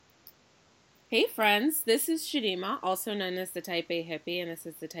Hey friends, this is Shadima, also known as the Type A Hippie, and this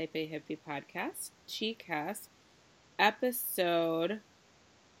is the Type A Hippie podcast, ChiCast, episode,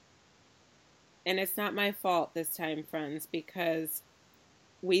 and it's not my fault this time, friends, because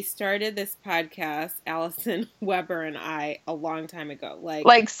we started this podcast, Allison, Weber, and I, a long time ago.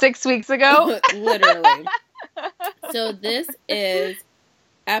 Like 6 weeks ago? Literally. So this is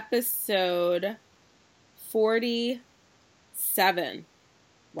episode 47.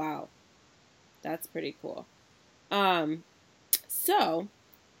 Wow. That's pretty cool. So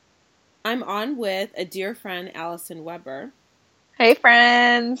I'm on with a dear friend, Allison Weber. Hey,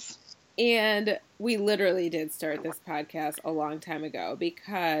 friends. And we literally did start this podcast a long time ago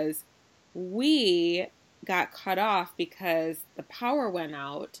because we got cut off because the power went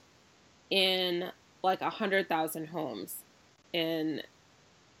out in like 100,000 homes in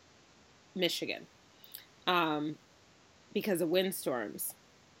Michigan because of windstorms.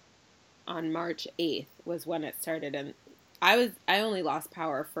 On March 8th was when it started, and I only lost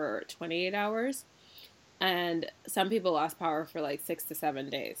power for 28 hours, and some people lost power for like 6 to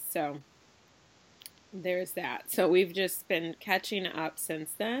 7 days. So there's that. So we've just been catching up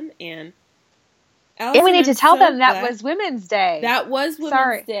since then, and Allison, and we need to tell them that was Women's Day. That was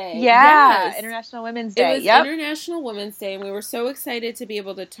Women's Day. Yeah, yes. International Women's Day. It was International Women's Day, and we were so excited to be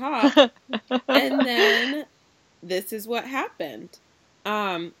able to talk. And then this is what happened.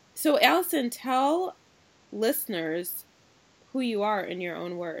 So, Allison, tell listeners who you are in your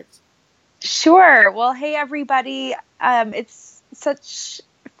own words. Sure. Well, hey, everybody. It's such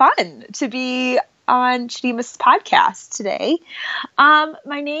fun to be on Shadima's podcast today.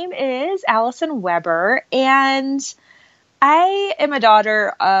 My name is Allison Weber, and I am a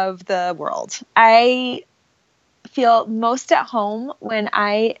daughter of the world. I feel most at home when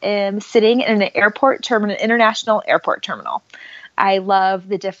I am sitting in an airport terminal, international airport terminal. I love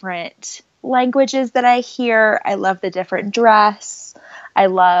the different languages that I hear. I love the different dress. I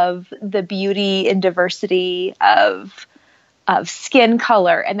love the beauty and diversity of skin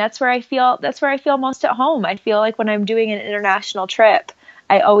color. And that's where I feel most at home. I feel like when I'm doing an international trip,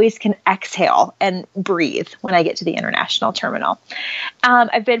 I always can exhale and breathe when I get to the international terminal.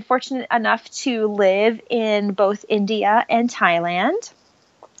 I've been fortunate enough to live in both India and Thailand,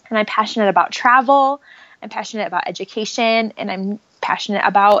 and I'm passionate about travel. I'm passionate about education, and I'm passionate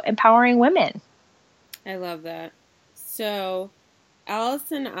about empowering women. I love that. So,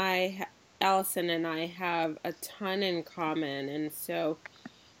 Allison and I have a ton in common, and so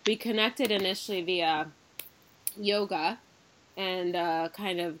we connected initially via yoga and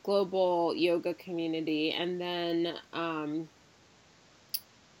kind of global yoga community, and then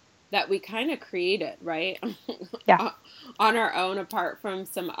that we kind of created, right? Yeah. On our own, apart from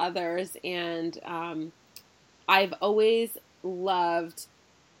some others, and I've always loved,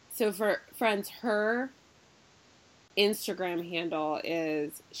 so for friends, her Instagram handle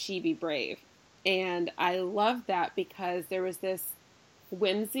is She Be Brave. And I love that because there was this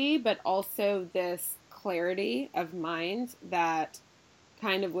whimsy, but also this clarity of mind that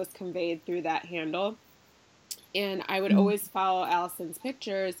kind of was conveyed through that handle. And I would always follow Allison's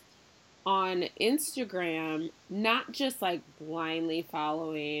pictures on Instagram, not just like blindly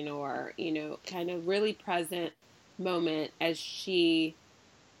following or, kind of really present moment as she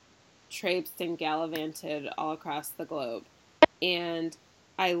traipsed and gallivanted all across the globe. And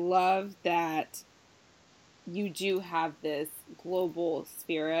I love that you do have this global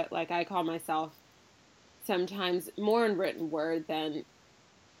spirit. Like, I call myself sometimes more in written word than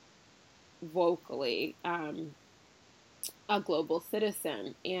vocally a global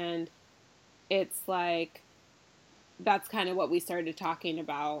citizen. And it's like, that's kind of what we started talking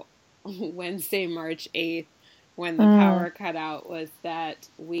about Wednesday, March 8th, when the power cut out, was that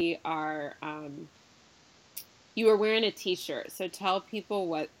we are, you were wearing a t-shirt. So tell people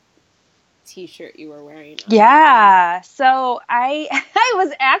what t-shirt you were wearing. Yeah. So I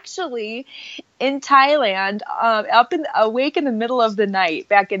was actually in Thailand, awake in the middle of the night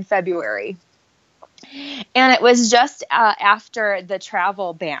back in February. And it was just after the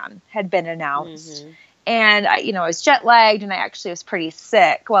travel ban had been announced. Mm-hmm. And I was jet lagged, and I actually was pretty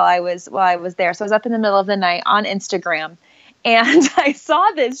sick while I was there. So I was up in the middle of the night on Instagram, and I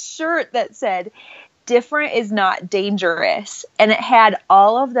saw this shirt that said, "Different is not dangerous." And it had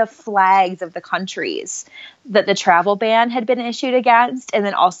all of the flags of the countries that the travel ban had been issued against, and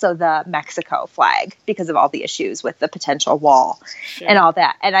then also the Mexico flag because of all the issues with the potential wall and all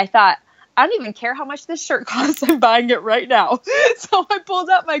that. And I thought, I don't even care how much this shirt costs. I'm buying it right now. So I pulled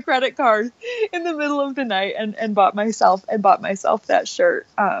out my credit card in the middle of the night and bought myself that shirt.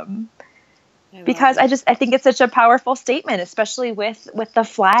 because I think it's such a powerful statement, especially with the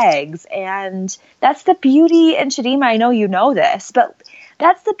flags. And that's the beauty in Chidima. I know you know this, but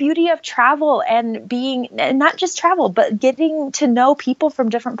that's the beauty of travel and not just travel, but getting to know people from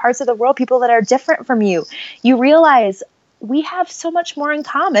different parts of the world, people that are different from you. You realize we have so much more in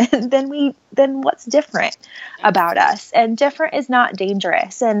common than what's different about us. And different is not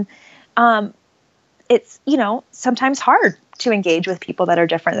dangerous. And it's, sometimes hard to engage with people that are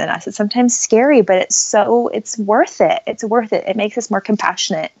different than us. It's sometimes scary, but it's worth it. It's worth it. It makes us more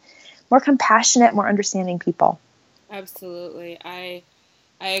compassionate, more understanding people. Absolutely. I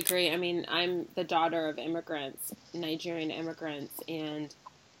agree. I mean, I'm the daughter of immigrants, Nigerian immigrants, and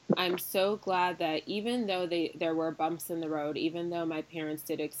I'm so glad that even though there were bumps in the road, even though my parents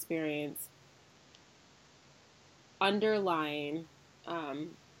did experience underlying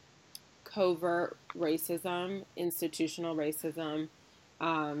covert racism, institutional racism,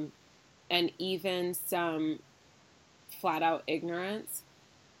 and even some flat-out ignorance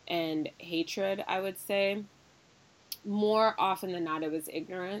and hatred, I would say, more often than not, it was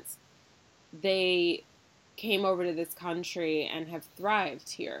ignorance. They came over to this country and have thrived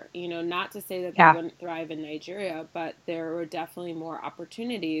here. Not to say that they wouldn't thrive in Nigeria, but there were definitely more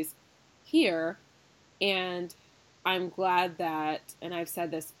opportunities here. And I'm glad that, and I've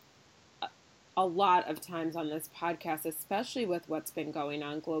said this a lot of times on this podcast, especially with what's been going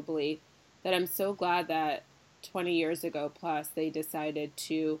on globally, that I'm so glad that 20 years ago plus they decided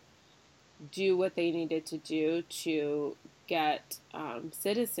to do what they needed to do to get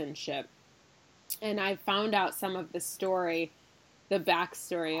citizenship. And I found out some of the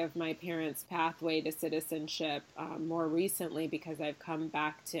backstory of my parents' pathway to citizenship more recently because I've come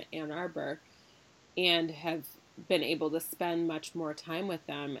back to Ann Arbor and have been able to spend much more time with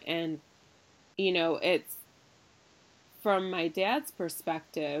them. And, it's from my dad's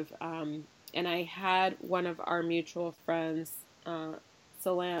perspective, and I had one of our mutual friends,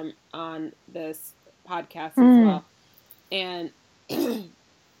 Salam, on this podcast as well. And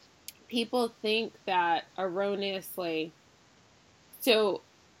people think that erroneously, so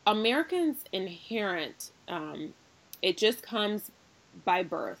Americans inherent, it just comes by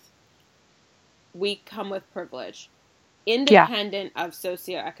birth. We come with privilege, independent of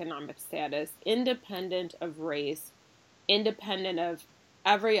socioeconomic status, independent of race, independent of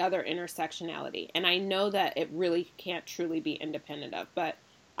every other intersectionality. And I know that it really can't truly be independent of, but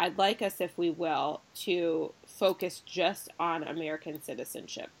I'd like us, if we will, to focus just on American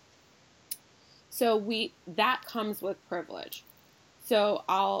citizenship. So that comes with privilege. So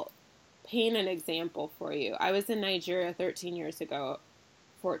I'll paint an example for you. I was in Nigeria 14 years ago,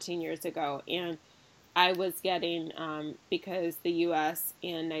 and I was getting, because the U.S.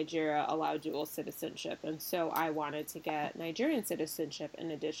 and Nigeria allow dual citizenship, and so I wanted to get Nigerian citizenship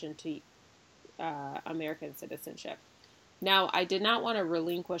in addition to American citizenship. Now, I did not want to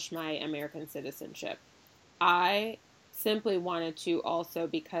relinquish my American citizenship. I simply wanted to also,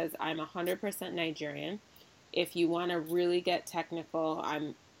 because I'm 100% Nigerian, if you want to really get technical,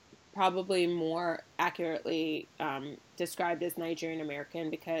 I'm probably more accurately described as Nigerian American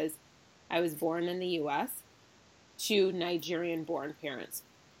because I was born in the U.S. to Nigerian-born parents.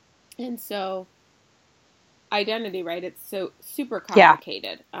 And so, identity, right? It's so super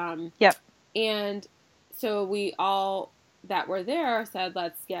complicated. Yep. And so we all that were there said,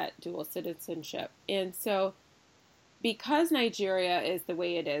 let's get dual citizenship. And so, because Nigeria is the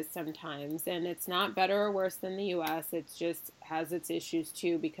way it is sometimes, and it's not better or worse than the U.S., it just has its issues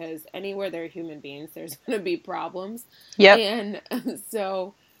too, because anywhere there are human beings, there's going to be problems. Yep. And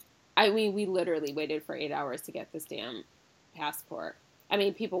so, we literally waited for 8 hours to get this damn passport. I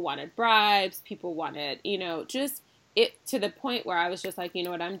mean, people wanted bribes, people wanted, just it to the point where I was just like, you know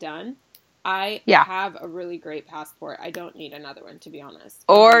what, I'm done. I have a really great passport. I don't need another one, to be honest.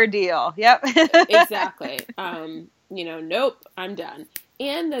 Ordeal. Yep. Exactly. Nope, I'm done.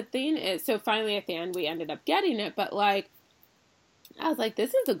 And the thing is, so finally at the end, we ended up getting it, but I was like,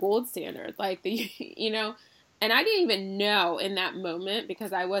 this is the gold standard. And I didn't even know in that moment,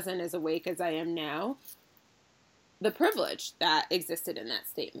 because I wasn't as awake as I am now, the privilege that existed in that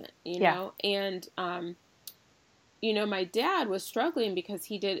statement, know? And, my dad was struggling because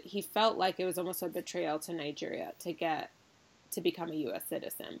he felt like it was almost a betrayal to Nigeria to become a U.S.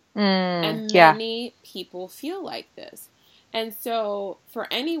 citizen. And many people feel like this. And so for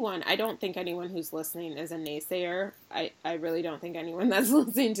anyone, I don't think anyone who's listening is a naysayer. I really don't think anyone that's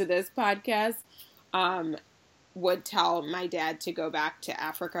listening to this podcast, would tell my dad to go back to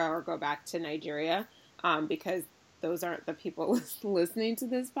Africa or go back to Nigeria, because those aren't the people listening to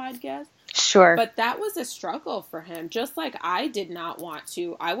this podcast. Sure. But that was a struggle for him. Just like I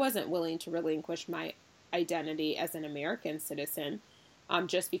wasn't willing to relinquish my identity as an American citizen,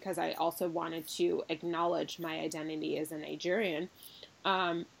 just because I also wanted to acknowledge my identity as a Nigerian.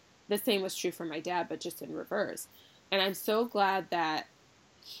 The same was true for my dad, but just in reverse. And I'm so glad that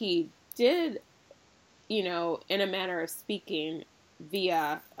he did, in a manner of speaking,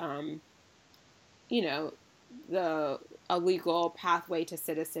 via, a legal pathway to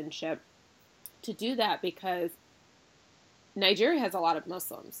citizenship, to do that, because Nigeria has a lot of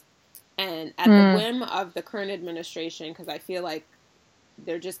Muslims. And at the whim of the current administration, because I feel like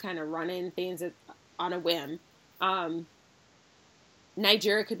they're just kind of running things on a whim,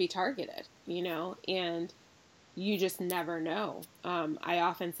 Nigeria could be targeted, and you just never know. I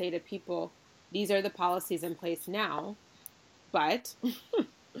often say to people, these are the policies in place now, but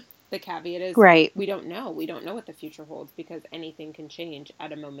the caveat is, right, we don't know. We don't know what the future holds, because anything can change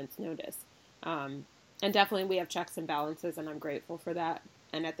at a moment's notice. And definitely we have checks and balances, and I'm grateful for that.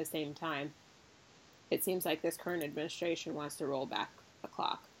 And at the same time, it seems like this current administration wants to roll back the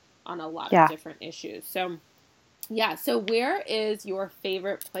clock on a lot of different issues. So, so where is your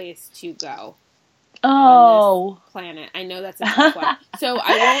favorite place to go on this planet? I know that's a tough one. So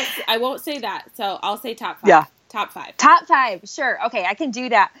I won't say that. So I'll say top 5. Yeah. Top 5. Top 5. Sure. Okay, I can do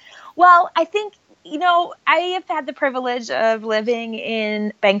that. Well, I think, I have had the privilege of living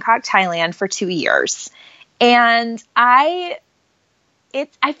in Bangkok, Thailand for 2 years. And I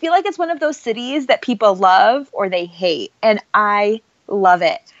feel like it's one of those cities that people love or they hate. And I love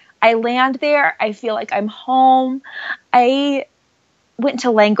it. I land there. I feel like I'm home. I went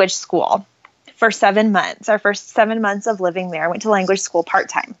to language school for 7 months. Our first 7 months of living there, I went to language school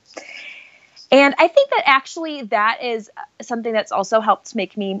part-time. And I think that actually that is something that's also helped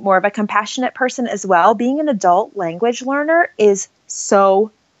make me more of a compassionate person as well. Being an adult language learner is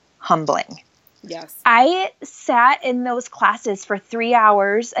so humbling. Yes. I sat in those classes for 3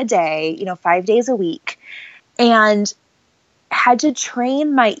 hours a day, 5 days a week, and had to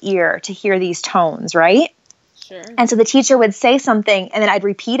train my ear to hear these tones, right? Sure. And so the teacher would say something, and then I'd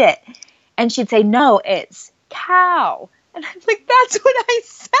repeat it. And she'd say, no, it's cow. And I'm like, that's what I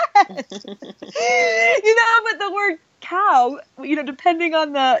said. But the word cow, depending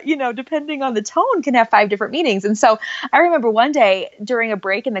on the tone, can have 5 different meanings. And so I remember one day during a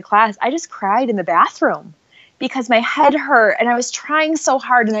break in the class, I just cried in the bathroom because my head hurt and I was trying so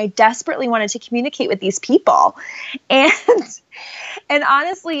hard and I desperately wanted to communicate with these people. And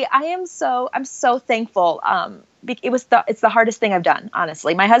honestly, I'm so thankful. It's the hardest thing I've done,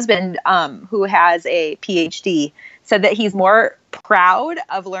 honestly. My husband, who has a PhD, said that he's more proud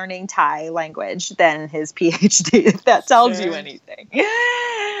of learning Thai language than his PhD, if that tells you anything.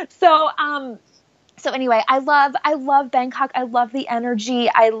 So anyway, I love Bangkok. I love the energy.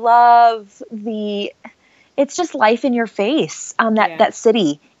 I love it's just life in your face. That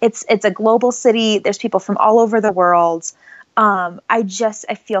city. It's a global city. There's people from all over the world. I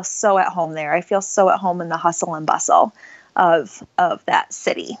feel so at home there. I feel so at home in the hustle and bustle of that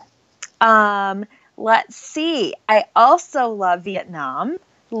city. Let's see. I also love Vietnam.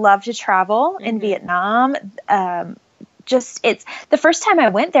 Love to travel in Vietnam. It's the first time I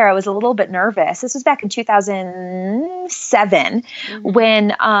went there, I was a little bit nervous. This was back in 2007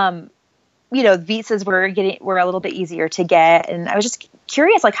 when, visas were a little bit easier to get. And I was just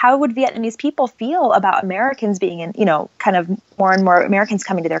curious, like, how would Vietnamese people feel about Americans being in, kind of more and more Americans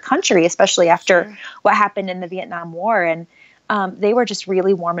coming to their country, especially after what happened in the Vietnam War. And they were just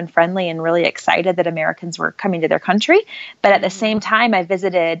really warm and friendly and really excited that Americans were coming to their country. But at the same time, I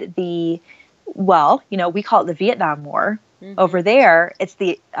visited we call it the Vietnam War. Over there, it's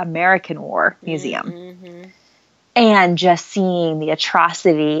the American War Museum. And just seeing the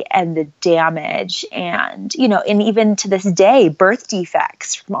atrocity and the damage and, and even to this day, birth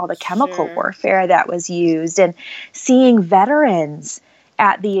defects from all the chemical warfare that was used, and seeing veterans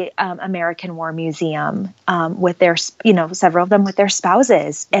at the American War Museum with their, several of them with their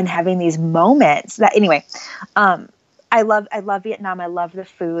spouses, and having these moments that, anyway, I love Vietnam. I love the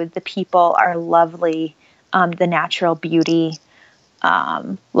food. The people are lovely. The natural beauty.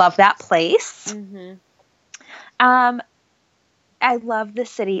 Love that place. I love the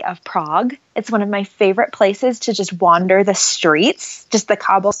city of Prague. It's one of my favorite places to just wander the streets, just the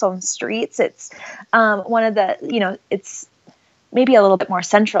cobblestone streets. It's one of the, it's maybe a little bit more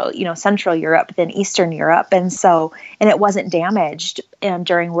central Europe than Eastern Europe. And it wasn't damaged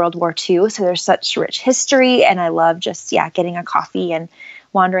during World War II. So there's such rich history. And I love just, getting a coffee and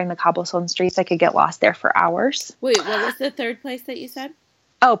wandering the cobblestone streets. I could get lost there for hours. Wait, what was the third place that you said?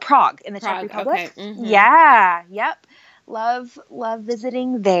 Oh, Prague in the Czech Prague. Republic. Okay. Yeah. Yep. Love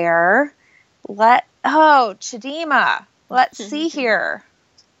visiting there. Chidima. Let's see here.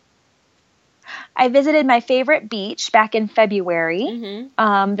 I visited my favorite beach back in February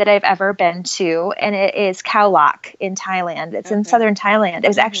that I've ever been to, and it is Khao Lak in Thailand. It's in southern Thailand. It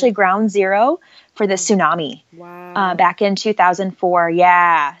was actually ground zero for the tsunami back in 2004.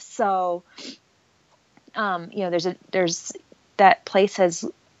 Yeah. So, there's that place has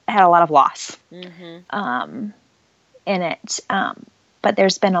had a lot of loss in it, but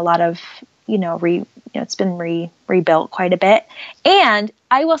there's been a lot of it's been rebuilt quite a bit. And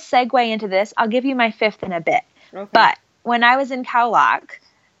I will segue into this. I'll give you my fifth in a bit. Okay. But when I was in Khao Lak,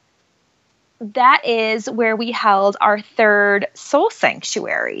 that is where we held our third Soul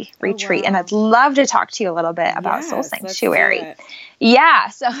Sanctuary retreat. Wow. And I'd love to talk to you a little bit about Soul Sanctuary. Let's do it. Yeah.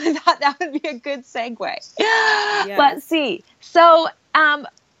 So I thought that would be a good segue. Yes. Let's see. So,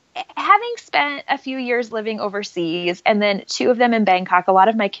 having spent a few years living overseas and then 2 of them in Bangkok, a lot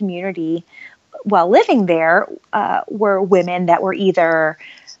of my community while living there were women that were either,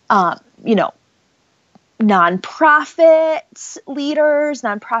 nonprofit leaders,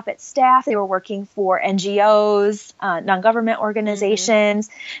 nonprofit staff. They were working for NGOs, non-government organizations.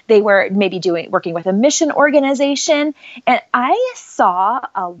 They were maybe working with a mission organization. And I saw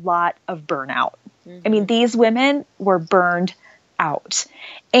a lot of burnout. I mean, these women were burned out.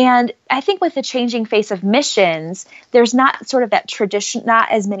 And I think with the changing face of missions, there's not sort of that tradition,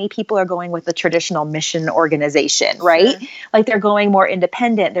 not as many people are going with the traditional mission organization, right? Sure. Like they're going more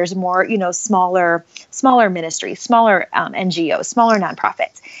independent. There's more, smaller ministries, smaller NGOs, smaller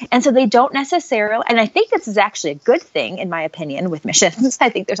nonprofits. And so they don't necessarily, and I think this is actually a good thing in my opinion with missions. I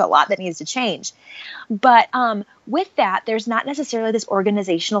think there's a lot that needs to change. But with that, there's not necessarily this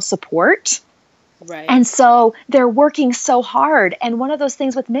organizational support. Right. And so they're working so hard. And one of those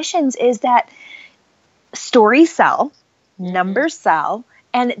things with missions is that stories sell, numbers sell,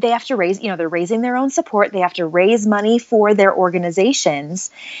 and they have to raise, they're raising their own support. They have to raise money for their organizations.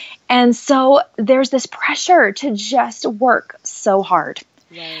 And so there's this pressure to just work so hard.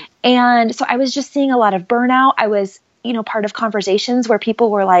 Right. And so I was just seeing a lot of burnout. I was, part of conversations where people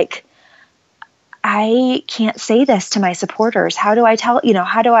were like, I can't say this to my supporters. How do I tell,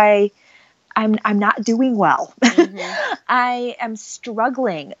 I'm not doing well. I am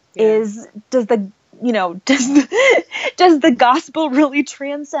struggling. Yeah. Does the gospel really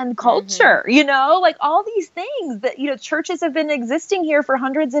transcend culture? Like all these things that, churches have been existing here for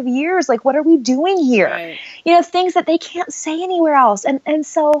hundreds of years. Like, what are we doing here? Right. Things that they can't say anywhere else. And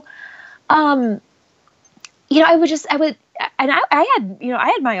so, I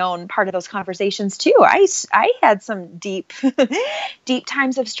had my own part of those conversations too. I had some deep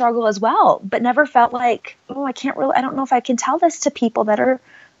times of struggle as well, but never felt like, I don't know if I can tell this to people that are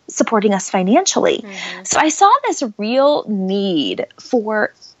supporting us financially. So I saw this real need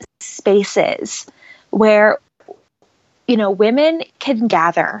for spaces where, women can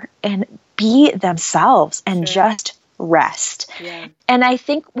gather and be themselves and just rest. Yeah. And I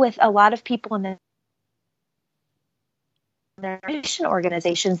think with a lot of people in their mission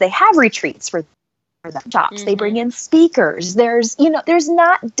organizations, they have retreats for them jobs. They bring in speakers. There's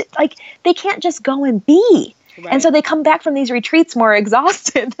not like, they can't just go and be. Right. And so they come back from these retreats more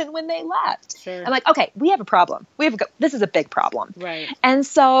exhausted than when they left. Sure. I'm like, okay, we have a problem. This is a big problem. Right. And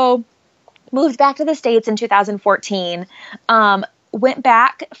so moved back to the States in 2014, went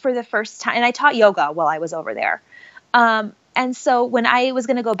back for the first time, and I taught yoga while I was over there. And so when I was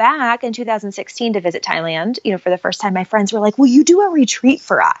going to go back in 2016 to visit Thailand, for the first time, my friends were like, will you do a retreat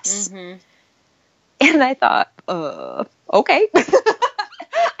for us? And I thought, okay.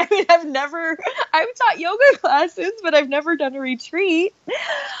 I mean, I've taught yoga classes, but I've never done a retreat.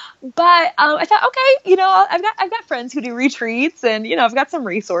 But I thought, okay, I've got friends who do retreats, and I've got some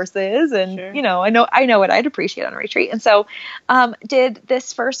resources, and I know what I'd appreciate on a retreat. And so did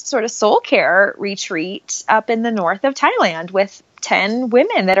this first sort of soul care retreat up in the north of Thailand with 10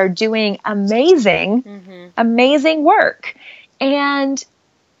 women that are doing amazing work. And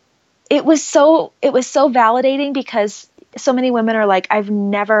it was so validating, because so many women are like, I've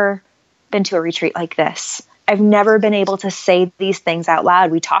never been to a retreat like this. I've never been able to say these things out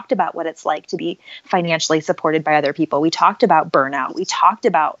loud. We talked about what it's like to be financially supported by other people. We talked about burnout. We talked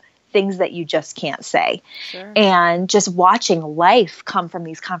about things that you just can't say. Sure. And just watching life come from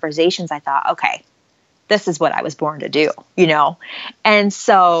these conversations, I thought, okay, this is what I was born to do, And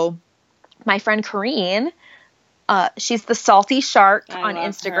so my friend Corrine, she's the Salty Shark on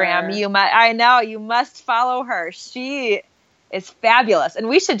Instagram. Her. I know, you must follow her. She is fabulous. And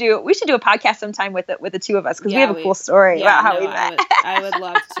we should do a podcast sometime with the two of us, because we have a cool story about how we met. I would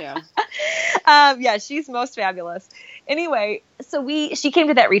love to. Yeah, she's most fabulous. Anyway, so she came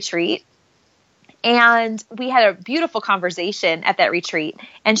to that retreat, and we had a beautiful conversation at that retreat.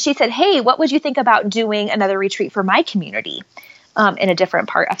 And she said, "Hey, what would you think about doing another retreat for my community in a different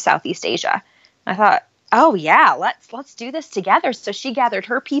part of Southeast Asia?" I thought, "Oh yeah, let's do this together." So she gathered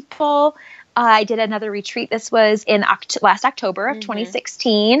her people. I did another retreat. This was in last October of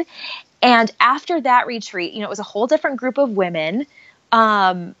 2016. And after that retreat, it was a whole different group of women.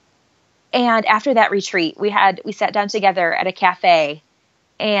 And after that retreat, we sat down together at a cafe,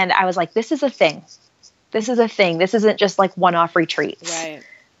 and I was like, this is a thing. This is a thing. This isn't just like one-off retreats. Right.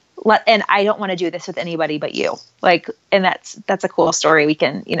 And I don't want to do this with anybody but you. And that's a cool story we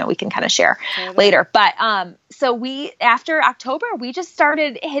can kind of share later. But, so after October, we just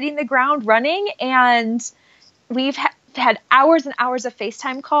started hitting the ground running, and we've had hours and hours of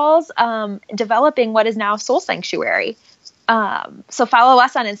FaceTime calls, developing what is now Soul Sanctuary. So follow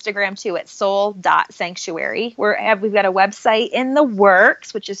us on Instagram too at soul.sanctuary. We've got a website in the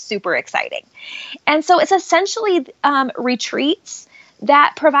works, which is super exciting. And so it's essentially, retreats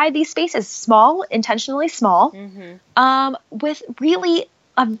that provide these spaces, small, intentionally small, with really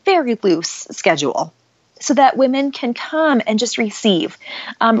a very loose schedule, so that women can come and just receive.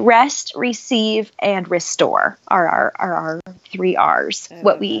 Rest, receive, and restore are our 3 R's.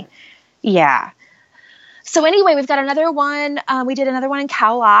 So anyway, we've got another one. We did another one in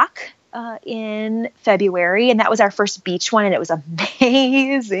Khao in February, and that was our first beach one, and it was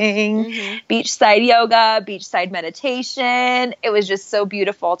amazing. Beachside yoga, beachside meditation. It was just so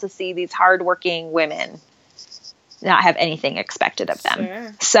beautiful to see these hardworking women not have anything expected of them.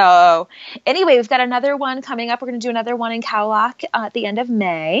 Sure. So anyway, we've got another one coming up. We're going to do another one in Khao at the end of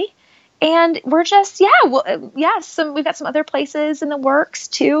May. And we're just, we've got some other places in the works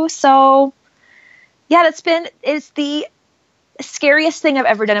too. So yeah, it's the scariest thing I've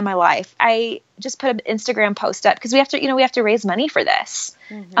ever done in my life. I just put an Instagram post up because we have to raise money for this.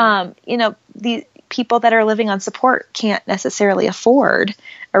 The people that are living on support can't necessarily afford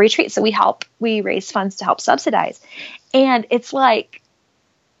a retreat. So we raise funds to help subsidize. And it's like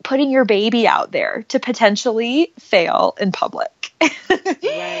putting your baby out there to potentially fail in public.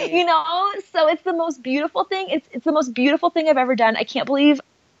 Right. So it's the most beautiful thing. It's the most beautiful thing I've ever done. I can't believe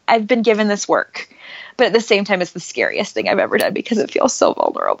I've been given this work, but at the same time, it's the scariest thing I've ever done because it feels so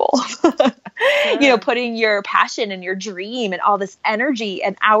vulnerable. Sure. Putting your passion and your dream and all this energy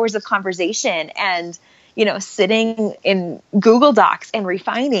and hours of conversation and, sitting in Google Docs and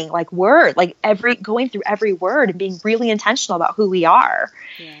refining going through every word and being really intentional about who we are.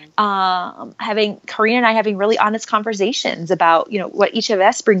 Yeah. Karina and I having really honest conversations about, what each of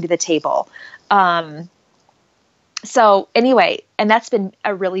us bring to the table. So anyway, and that's been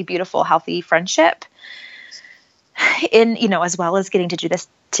a really beautiful, healthy friendship as well as getting to do this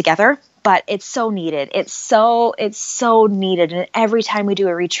together, but it's so needed. It's so needed. And every time we do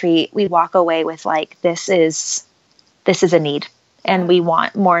a retreat, we walk away with this is a need. And we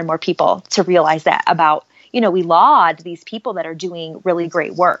want more and more people to realize that about, we laud these people that are doing really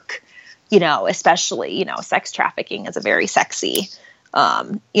great work, especially, sex trafficking is a very sexy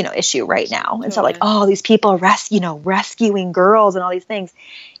issue right now. And so these people rescuing girls and all these things.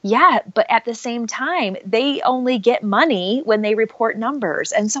 Yeah. But at the same time, they only get money when they report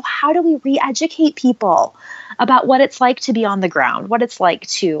numbers. And so how do we re-educate people about what it's like to be on the ground, what it's like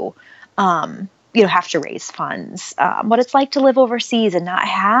to, have to raise funds, what it's like to live overseas and not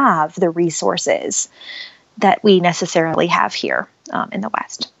have the resources that we necessarily have here in the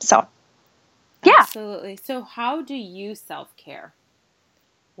West. So, yeah. Absolutely. So how do you self-care?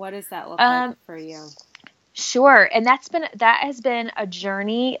 What does that look like for you? Sure. And that has been a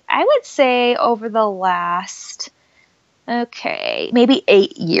journey, I would say, over the last, maybe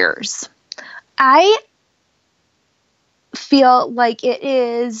 8 years. I feel like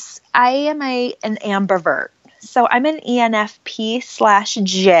I am an ambivert. So I'm an ENFP/J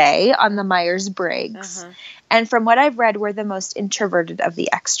on the Myers-Briggs. And from what I've read, we're the most introverted of the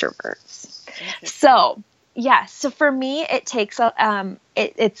extroverts. So yeah. So for me, it takes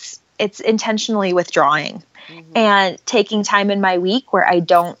it's intentionally withdrawing and taking time in my week where I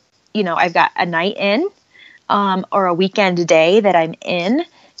don't, I've got a night in, or a weekend day that I'm in,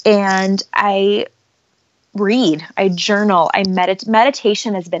 and I read, I journal,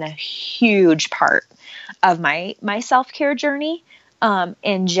 meditation has been a huge part of my self-care journey,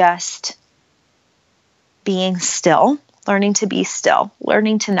 and just being still. Learning to be still,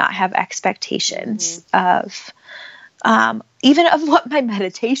 learning to not have expectations of even of what my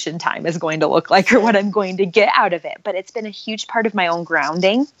meditation time is going to look like or what I'm going to get out of it. But it's been a huge part of my own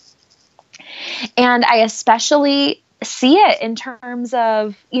grounding. And I especially see it in terms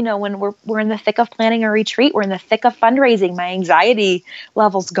of, when we're in the thick of planning a retreat, we're in the thick of fundraising, my anxiety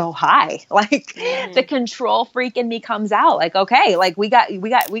levels go high. Like the control freak in me comes out, like, okay, like we got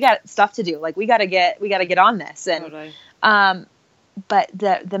stuff to do. Like we got to get on this. And, totally. But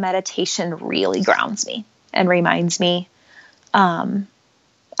the meditation really grounds me and reminds me,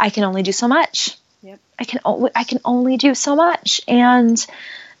 I can only do so much. Yep. I can only do so much. And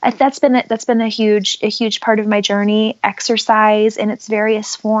that's been a huge part of my journey. Exercise in its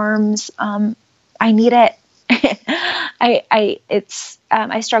various forms. I need it.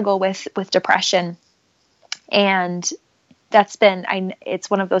 I struggle with depression, and it's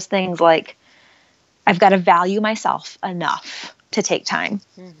one of those things, like I've got to value myself enough to take time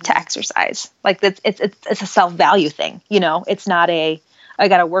to exercise. Like it's a self-value thing. It's not I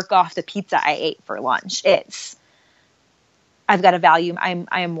got to work off the pizza I ate for lunch. I've got to value, I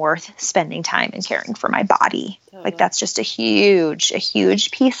am worth spending time and caring for my body. Totally. Like that's just a huge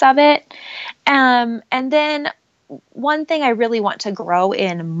piece of it. And then one thing I really want to grow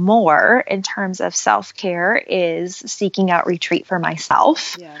in more in terms of self-care is seeking out retreat for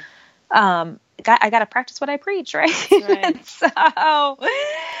myself. Yeah. I got to practice what I preach, right? Right. So,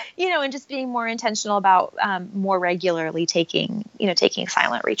 and just being more intentional about more regularly taking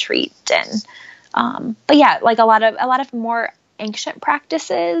silent retreat. And but yeah, like a lot of more ancient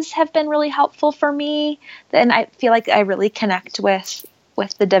practices have been really helpful for me. And I feel like I really connect with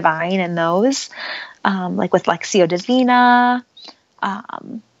the divine in those, like with Lectio Divina,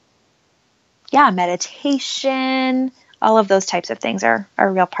 meditation. All of those types of things are a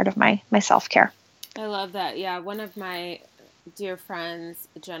real part of my self-care. I love that. Yeah. One of my dear friends,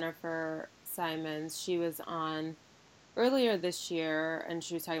 Jennifer Simons, she was on earlier this year, and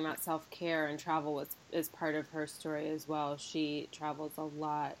she was talking about self-care, and travel is part of her story as well. She travels a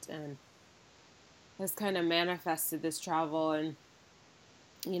lot and has kind of manifested this travel, and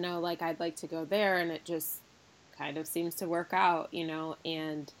like I'd like to go there, and it just kind of seems to work out,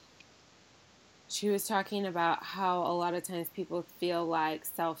 and she was talking about how a lot of times people feel like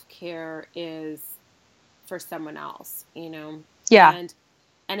self-care is for someone else, Yeah.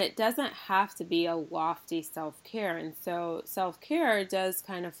 And it doesn't have to be a lofty self-care. And so self-care does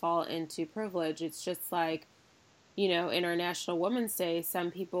kind of fall into privilege. It's just like, International Women's Day, some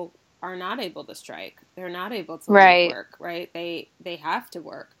people are not able to strike. They're not able to leave work, right? They have to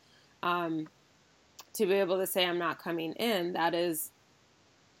work. To be able to say, I'm not coming in, that is,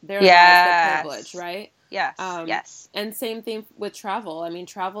 there lies the privilege, right? Yes. Yes. And same thing with travel. I mean,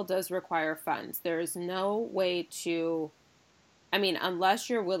 travel does require funds. There's no way to, unless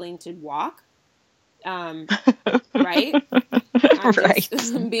you're willing to walk, right? I'm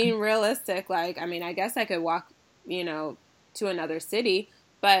just being realistic. Like, I guess I could walk, to another city,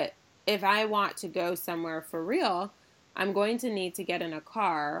 but if I want to go somewhere for real, I'm going to need to get in a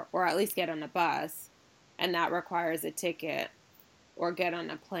car or at least get on a bus, and that requires a ticket, or get on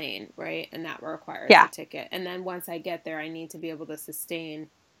a plane, right? And that requires a ticket. And then once I get there, I need to be able to sustain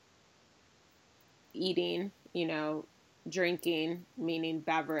eating, drinking, meaning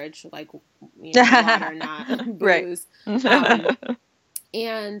beverage, like, water, not booze. Right.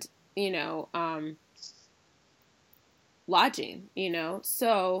 And, lodging,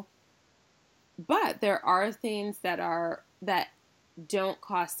 so, but there are things that don't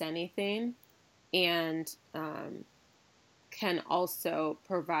cost anything and, can also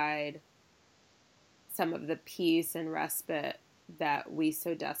provide some of the peace and respite that we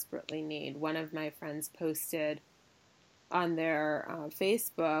so desperately need. One of my friends posted on their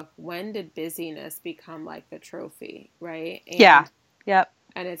Facebook, when did busyness become like the trophy, right? And, yeah. Yep.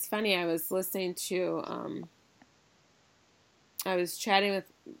 And it's funny, I was listening to, I was chatting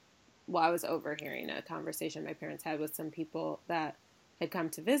with, I was overhearing a conversation my parents had with some people that had come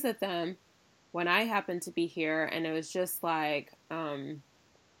to visit them when I happened to be here, and it was just like, a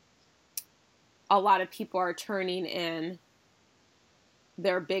lot of people are turning in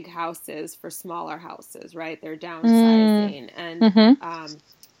their big houses for smaller houses, right? They're downsizing. And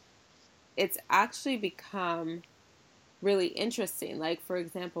it's actually become really interesting. Like, for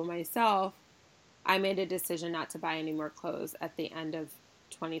example, myself, I made a decision not to buy any more clothes at the end of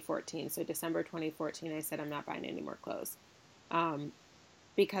 2014. So December 2014, I said, I'm not buying any more clothes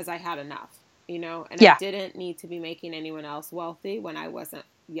because I had enough. And I didn't need to be making anyone else wealthy when I wasn't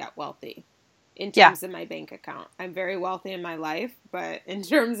yet wealthy in terms of my bank account. I'm very wealthy in my life, but in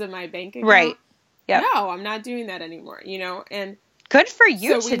terms of my bank account, no, I'm not doing that anymore, and good for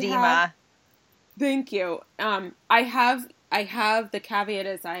you, so Chidima. Thank you. I have the caveat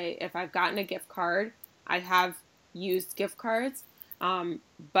is if I've gotten a gift card, I have used gift cards.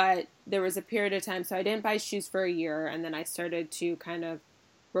 But there was a period of time, so I didn't buy shoes for a year, and then I started to kind of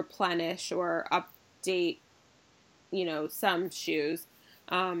replenish or update, some shoes.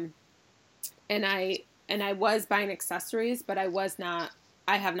 And I was buying accessories, but I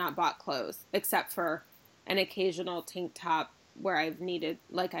have not bought clothes except for an occasional tank top where I've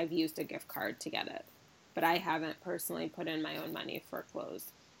used a gift card to get it. But I haven't personally put in my own money for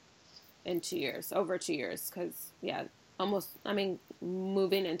clothes in over 2 years. Cause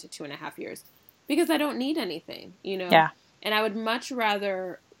moving into 2.5 years because I don't need anything, Yeah. And I would much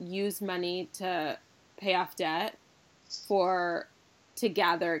rather use money to pay off debt to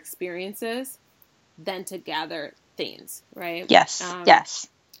gather experiences than to gather things, right? Yes. Yes.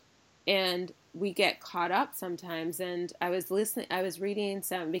 And we get caught up sometimes. And I was reading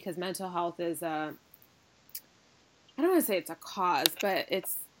because mental health is I don't want to say it's a cause, but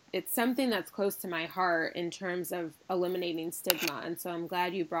it's something that's close to my heart in terms of eliminating stigma. And so I'm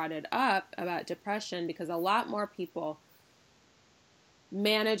glad you brought it up about depression because a lot more people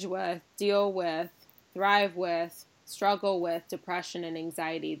manage with, deal with, thrive with, struggle with depression and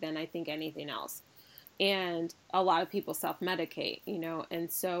anxiety than I think anything else. And a lot of people self-medicate,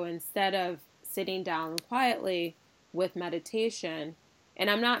 and so instead of sitting down quietly with meditation, and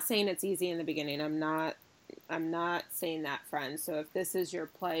I'm not saying it's easy in the beginning, I'm not saying that, friends. So if this is your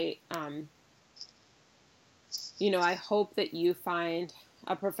plight, I hope that you find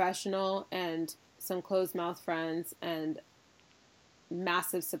a professional and some closed mouth friends and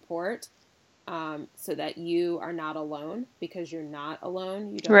massive support, so that you are not alone, because you're not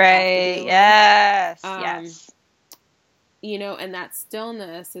alone. You don't have to be alone. Yes. Yes. And that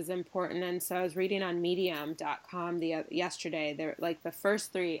stillness is important. And so I was reading on medium.com yesterday, there, the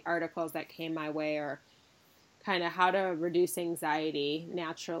first 3 articles that came my way are kind of how to reduce anxiety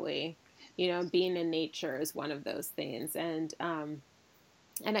naturally. Being in nature is one of those things. And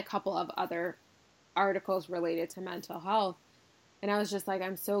a couple of other articles related to mental health. And I was just like,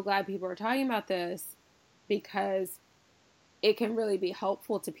 I'm so glad people are talking about this because it can really be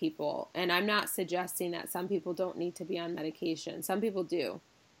helpful to people. And I'm not suggesting that some people don't need to be on medication. Some people do,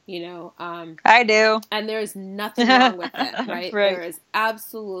 I do. And there's nothing wrong with it, right? Right? There is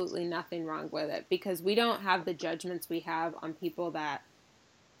absolutely nothing wrong with it because we don't have the judgments we have on people that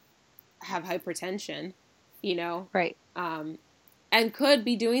have hypertension, Right. And could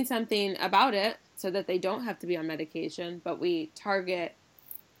be doing something about it so that they don't have to be on medication, but we target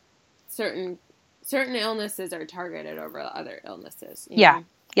certain illnesses are targeted over other illnesses. Yeah.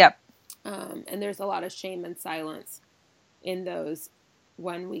 Yep. And there's a lot of shame and silence in those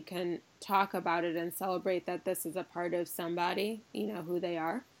when we can talk about it and celebrate that this is a part of somebody, who they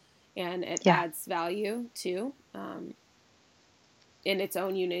are, and it adds value too, in its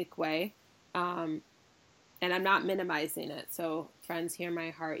own unique way. And I'm not minimizing it. So friends, hear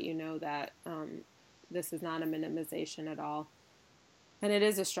my heart. That this is not a minimization at all. And it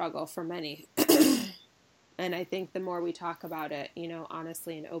is a struggle for many. And I think the more we talk about it,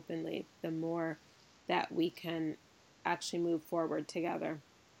 honestly and openly, the more that we can actually move forward together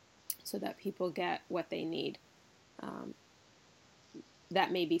so that people get what they need.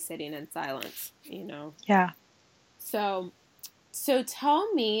 That may be sitting in silence, Yeah. So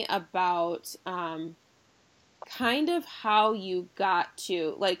tell me about kind of how you got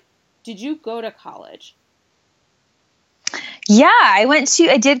to, did you go to college? Yeah, I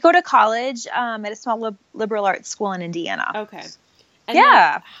did go to college at a small liberal arts school in Indiana. Okay. And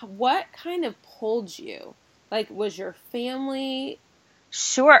yeah. What kind of pulled you? Was your family?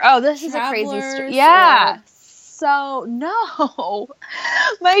 Sure. Oh, this is a crazy story. Yeah. So, no.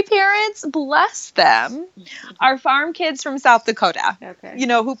 My parents, bless them, are farm kids from South Dakota. Okay.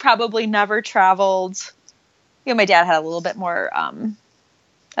 Who probably never traveled. My dad had a little bit more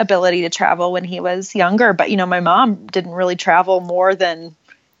ability to travel when he was younger, but my mom didn't really travel more than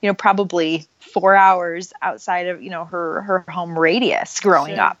probably 4 hours outside of her home radius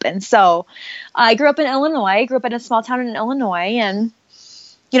growing up. And so I grew up in Illinois. I grew up in a small town in Illinois, and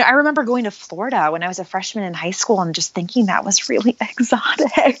I remember going to Florida when I was a freshman in high school and just thinking that was really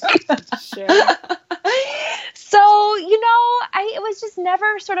exotic. Sure. So, it was just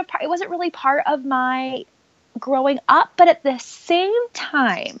never it wasn't really part of my growing up, but at the same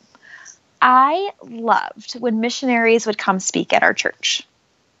time, I loved when missionaries would come speak at our church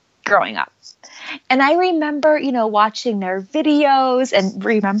growing up. And I remember, watching their videos and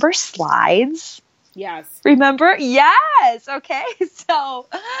remember slides. Yes. Remember? Yes. Okay. So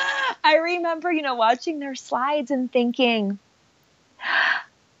I remember, watching their slides and thinking,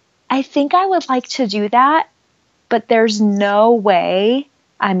 I think I would like to do that, but there's no way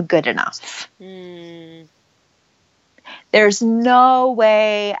I'm good enough. There's no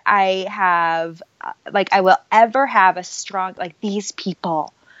way I will ever have a strong, like, these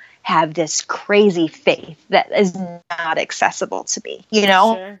people have this crazy faith that is not accessible to me, you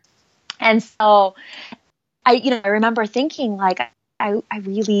know? Sure. And so I remember thinking, like, I'd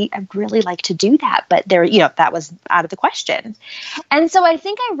really like to do that, but there, that was out of the question. And so I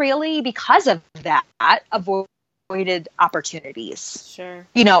think I really, because of that, avoided opportunities, sure,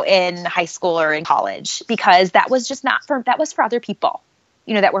 in high school or in college, because that was just that was for other people,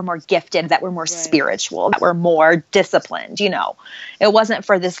 that were more gifted, that were more spiritual, that were more disciplined, it wasn't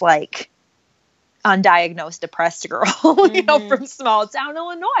for this, like, undiagnosed depressed girl, from small town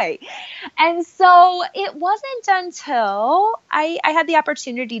Illinois. And so it wasn't until I had the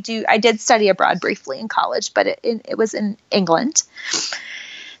opportunity I did study abroad briefly in college, but it was in England.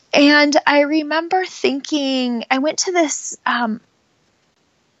 And I remember thinking, I went to this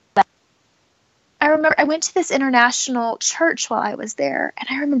international church while I was there. And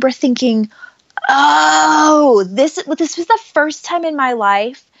I remember thinking, oh, this was the first time in my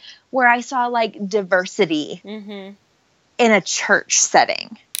life where I saw, like, diversity in a church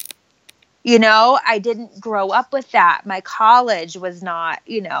setting. I didn't grow up with that. My college was not,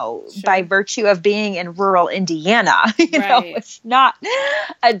 sure, by virtue of being in rural Indiana, it's not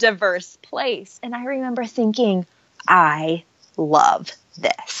a diverse place. And I remember thinking, I love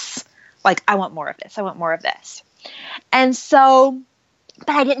this. Like, I want more of this. I want more of this. And so, but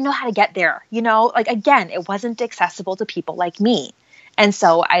I didn't know how to get there, like, again, it wasn't accessible to people like me. And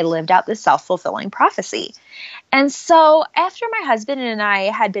so I lived out this self-fulfilling prophecy. And so after my husband and I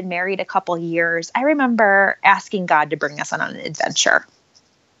had been married a couple years, I remember asking God to bring us on an adventure.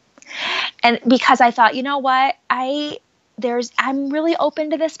 And because I thought, you know what, I'm really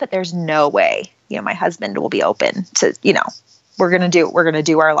open to this, but there's no way, my husband will be open to, we're going to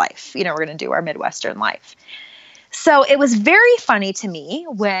do our life, we're going to do our Midwestern life. So it was very funny to me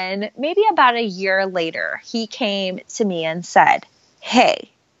when maybe about a year later, he came to me and said, hey,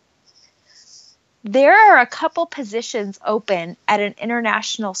 there are a couple positions open at an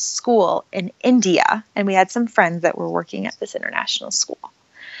international school in India. And we had some friends that were working at this international school.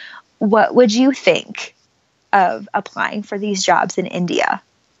 What would you think of applying for these jobs in India?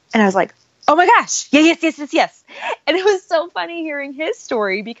 And I was like, oh my gosh, yes. And it was so funny hearing his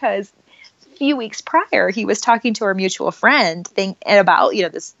story, because a few weeks prior, he was talking to our mutual friend about,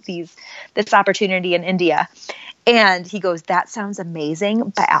 this opportunity in India. And he goes, that sounds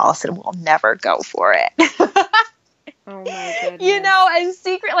amazing, but Allison will never go for it. Oh my goodness. And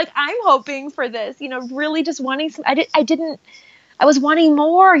secret, like, I'm hoping for this, really just wanting I was wanting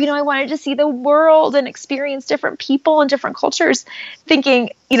more, I wanted to see the world and experience different people and different cultures,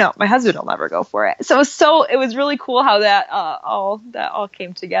 thinking, my husband will never go for it. So it was really cool how that all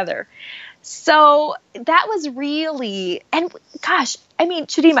came together. So that was really, and gosh, I mean,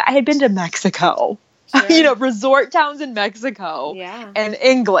 Chidima, I had been to Mexico. Sure. Resort towns in Mexico and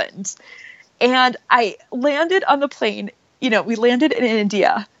England. And I landed on the plane, we landed in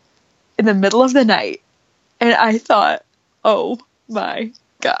India in the middle of the night. And I thought, oh my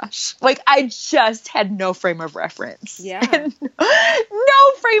gosh, like, I just had no frame of reference. Yeah. And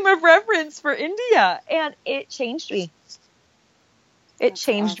no frame of reference for India. And it changed me. That's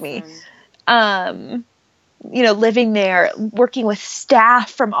awesome. Me. Living there, working with staff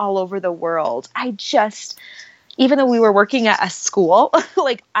from all over the world. Even though we were working at a school,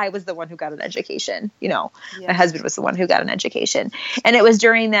 like, I was the one who got an education, my husband was the one who got an education. And it was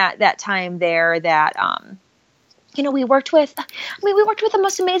during that time there that, we worked with the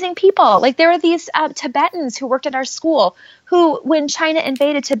most amazing people. Like, there were these Tibetans who worked at our school who, when China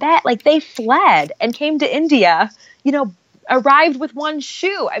invaded Tibet, like, they fled and came to India, arrived with one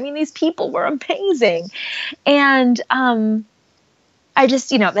shoe. I mean, these people were amazing. And I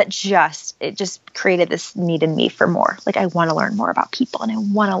just, it just created this need in me for more. Like, I want to learn more about people, and I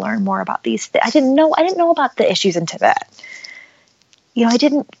want to learn more about these things. I didn't know about the issues in Tibet. I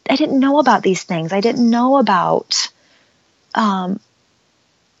didn't know about these things. I didn't know about, the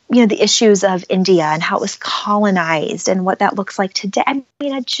issues of India and how it was colonized and what that looks like today. I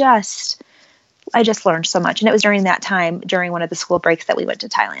mean, I just learned so much. And it was during that time, during one of the school breaks, that we went to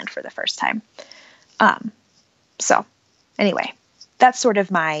Thailand for the first time. So anyway, that's sort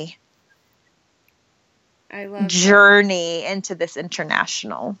of my journey into this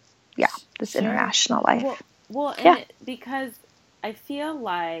international life. Well, and because I feel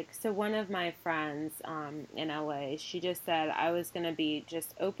like, so one of my friends in LA, she just said I was going to be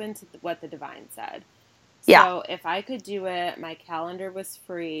just open to what the divine said. Yeah. So if I could do it, my calendar was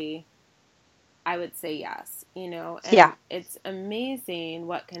free, I would say yes, and it's amazing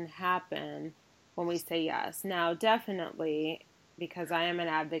what can happen when we say yes. Now, definitely, because I am an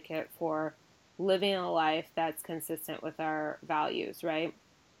advocate for living a life that's consistent with our values, right?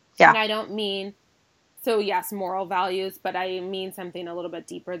 Yeah. And I don't mean, so yes, moral values, but I mean something a little bit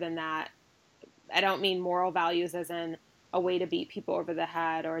deeper than that. I don't mean moral values as in a way to beat people over the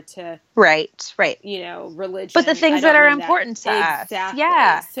head or to, right. Religion. But the things that are important to us. Exactly.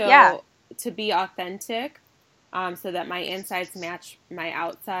 Yeah. So to be authentic, so that my insides match my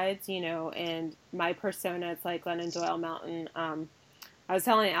outsides, and my persona, it's like Glennon Doyle Mountain. I was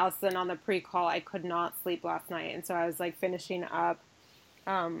telling Allison on the pre-call, I could not sleep last night. And so I was like finishing up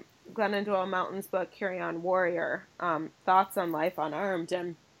Glennon Doyle Mountain's book, Carry On Warrior, Thoughts on Life Unarmed.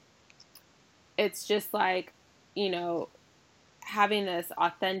 And it's just like, having this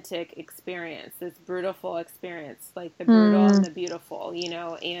authentic experience, this brutal experience, like the brutal and the beautiful,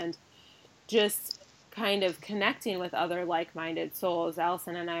 and just kind of connecting with other like-minded souls.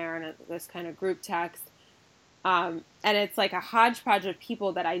 Allison and I are in this kind of group text. And it's like a hodgepodge of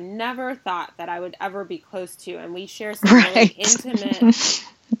people that I never thought that I would ever be close to. And we share some really intimate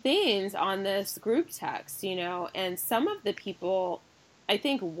things on this group text, and some of the people, I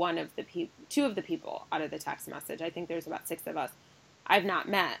think two of the people out of the text message, I think there's about 6 of us, I've not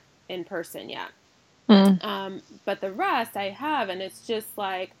met in person yet. But the rest I have, and it's just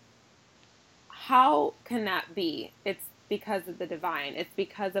like, how can that be? It's because of the divine. It's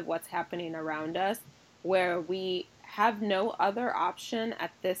because of what's happening around us, where we have no other option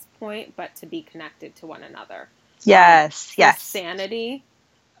at this point but to be connected to one another. Yes. For sanity,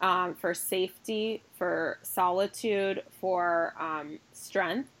 for safety, for solitude, for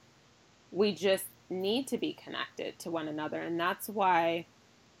strength. We just need to be connected to one another. And that's why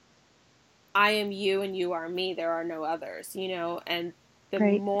I am you and you are me. There are no others, and the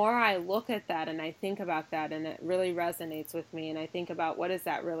more I look at that and I think about that, and it really resonates with me, and I think about what does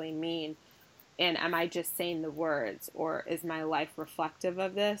that really mean? And am I just saying the words, or is my life reflective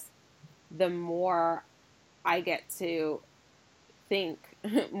of this? The more I get to think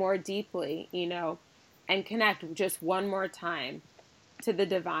more deeply, and connect just one more time to the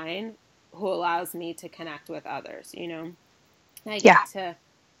divine who allows me to connect with others, I get to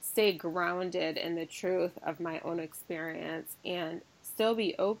stay grounded in the truth of my own experience and still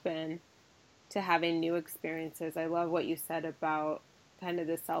be open to having new experiences. I love what you said about kind of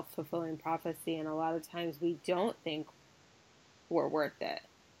the self-fulfilling prophecy, and a lot of times we don't think we're worth it.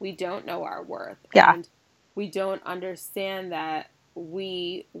 We don't know our worth. And we don't understand that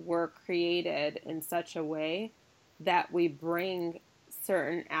we were created in such a way that we bring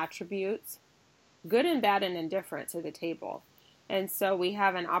certain attributes, good and bad and indifferent, to the table. And so we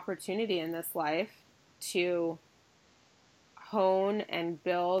have an opportunity in this life to hone and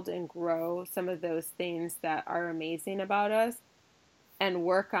build and grow some of those things that are amazing about us, and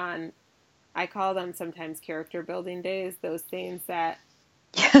work on, I call them sometimes character building days, those things that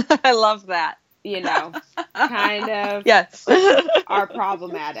I love that. Kind of are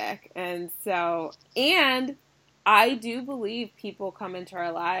problematic. And so, and I do believe people come into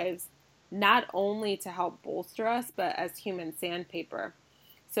our lives not only to help bolster us, but as human sandpaper.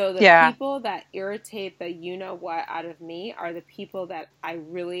 So the people that irritate the you-know-what out of me are the people that I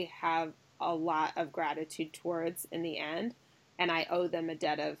really have a lot of gratitude towards in the end. And I owe them a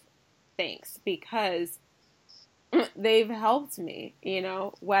debt of thanks, because they've helped me,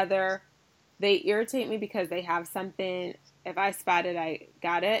 whether they irritate me because they have something, if I spot it, I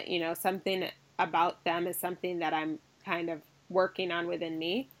got it, something about them is something that I'm kind of working on within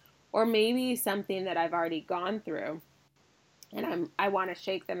me, or maybe something that I've already gone through, and I want to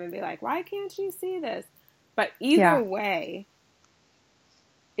shake them and be like, why can't you see this? But either way,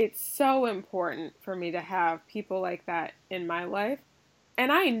 it's so important for me to have people like that in my life.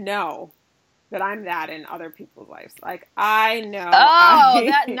 And I know that I'm that in other people's lives. Like, I know.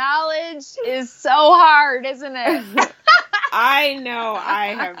 That knowledge is so hard, isn't it? I know I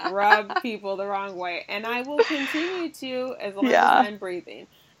have rubbed people the wrong way. And I will continue to as long as I'm breathing.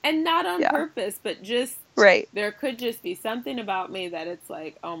 And not on purpose, but just, there could just be something about me that it's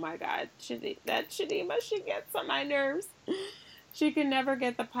like, oh my God, that Chidima, she gets on my nerves. She can never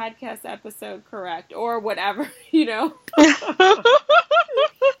get the podcast episode correct, or whatever,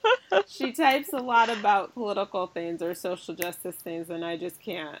 She types a lot about political things or social justice things, and I just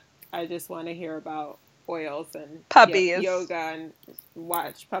can't. I just want to hear about oils and puppies, yoga, and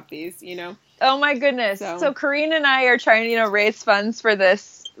watch puppies, Oh my goodness. So Corrine and I are trying to, raise funds for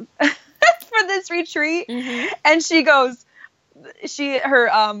this, for this retreat. And she goes,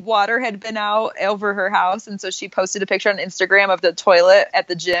 her water had been out over her house, and so she posted a picture on Instagram of the toilet at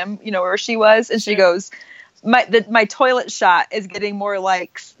the gym, where she was, and she goes, my toilet shot is getting more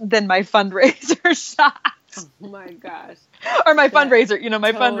likes than my fundraiser shot. Oh my gosh. Or my fundraiser,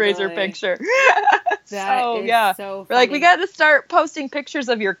 fundraiser picture. That is so funny. We're like, we got to start posting pictures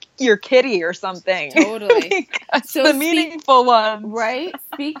of your kitty or something. Totally. So the meaningful ones. Right?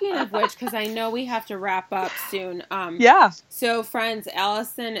 Speaking of which, because I know we have to wrap up soon. So friends,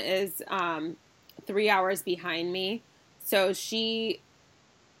 Allison is 3 hours behind me. So she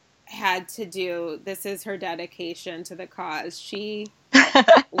had to do, this is her dedication to the cause.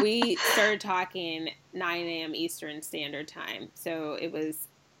 We started talking 9 a.m. Eastern Standard Time. So it was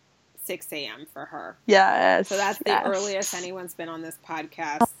 6 a.m. for her. Yes. So that's the earliest anyone's been on this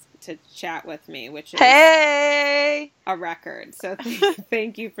podcast to chat with me, which is a record. So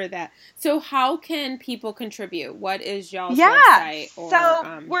thank you for that. So how can people contribute? What is y'all's website?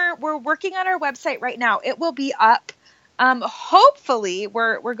 So we're working on our website right now. It will be up. Hopefully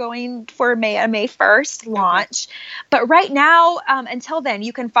we're going for a May 1st launch, but right now, until then,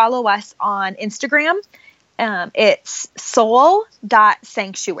 you can follow us on Instagram. It's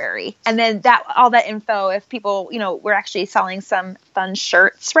soul.sanctuary. And then all that info, if people, we're actually selling some fun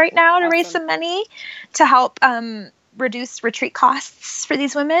shirts right now to raise some money to help, reduce retreat costs for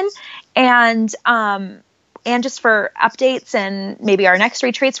these women. And just for updates and maybe our next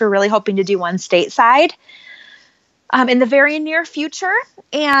retreats, we're really hoping to do one stateside. In the very near future,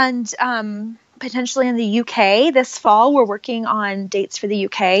 and potentially in the UK this fall. We're working on dates for the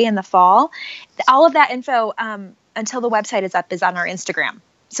UK in the fall. All of that info, until the website is up, is on our Instagram.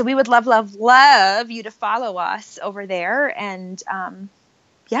 So we would love, love, love you to follow us over there. And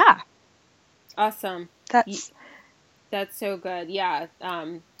yeah. Awesome. That's so good. Yeah.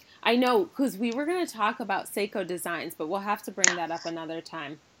 I know, because we were going to talk about Seiko designs, but we'll have to bring that up another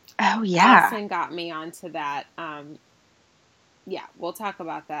time. Oh, yeah. Allison got me onto that. Yeah, we'll talk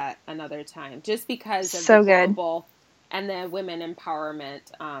about that another time. Just because of the global and the women empowerment.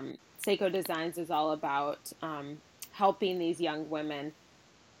 Seiko Designs is all about helping these young women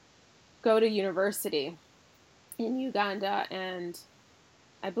go to university in Uganda, and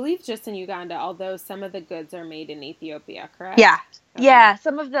I believe just in Uganda, although some of the goods are made in Ethiopia, correct? Yeah. Okay. Yeah,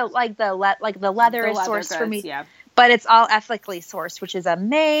 some of the the leather is sourced goods, for me. Yeah. But it's all ethically sourced, which is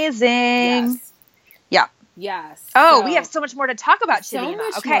amazing. Yes. Yeah. Yes. Oh, so, we have so much more to talk about, Shadima. So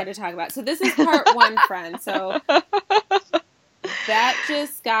much more to talk about. So this is part one, friends. So that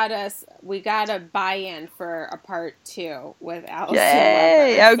just got us, we got a buy-in for a part two with Allison.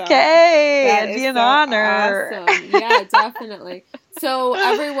 Yay, Weber. Okay. That'd be an honor. Awesome. Yeah, definitely. So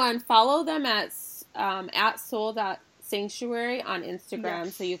everyone, follow them at soul.sanctuary on Instagram,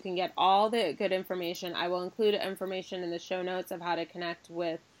 so you can get all the good information. I will include information in the show notes of how to connect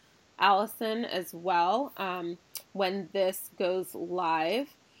with Allison as well when this goes live.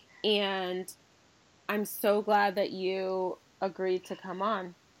 And I'm so glad that you agreed to come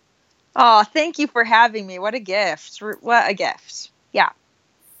on. Oh, thank you for having me. What a gift. What a gift. Yeah.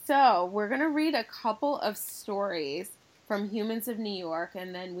 So we're going to read a couple of stories from Humans of New York,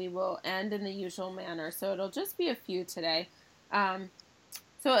 and then we will end in the usual manner. So it'll just be a few today.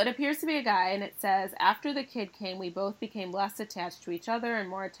 So it appears to be a guy, and it says, after the kid came, we both became less attached to each other and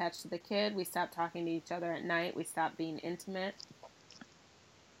more attached to the kid. We stopped talking to each other at night. We stopped being intimate.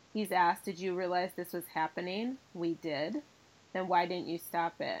 He's asked, did you realize this was happening? We did. Then why didn't you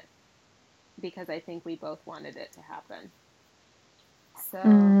stop it? Because I think we both wanted it to happen.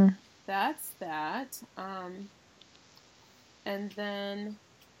 So that's that. And then,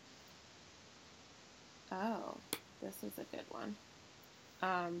 oh, this is a good one.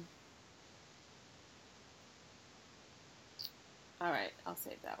 All right, I'll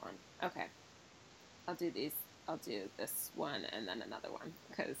save that one. Okay. I'll do this one and then another one,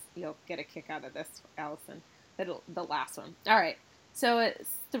 because you'll get a kick out of this, Allison. The last one. All right. So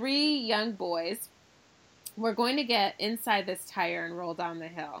it's 3 young boys. We're going to get inside this tire and roll down the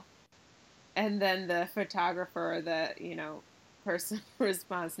hill. And then the photographer, or the, person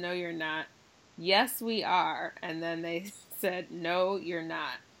responds, no, you're not. Yes, we are. And then they said, no, you're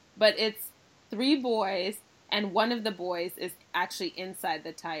not. But it's 3 boys, and one of the boys is actually inside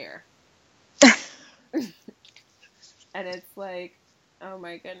the tire. And it's like, oh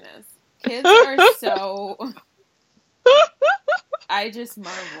my goodness. Kids are so... I just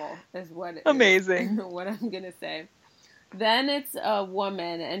marvel is what it amazing. Is, what I'm going to say. Then it's a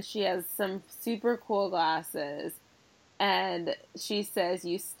woman, and she has some super cool glasses. And she says,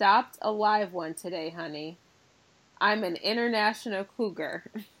 you stopped a live one today, honey. I'm an international cougar.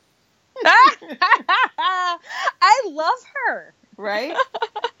 I love her. Right?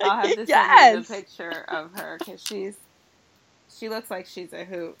 I'll have to send you the picture of her because she looks like she's a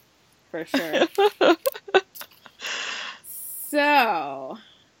hoot for sure. So,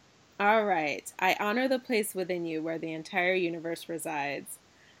 all right. I honor the place within you where the entire universe resides.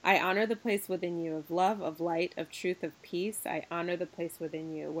 I honor the place within you of love, of light, of truth, of peace. I honor the place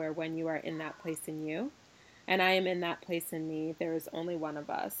within you where when you are in that place in you, and I am in that place in me, there is only one of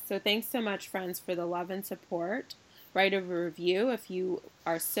us. So thanks so much, friends, for the love and support. Write a review if you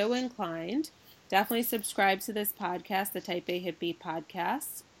are so inclined. Definitely subscribe to this podcast, the Type A Hippie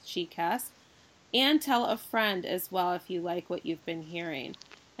podcast, ChiCast, and tell a friend as well if you like what you've been hearing.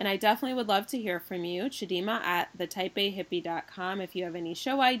 And I definitely would love to hear from you, Chidima at theTYPEAhippie.com. If you have any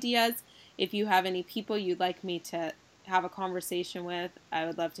show ideas, if you have any people you'd like me to have a conversation with, I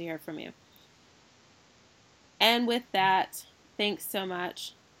would love to hear from you. And with that, thanks so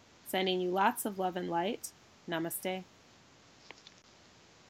much. Sending you lots of love and light. Namaste.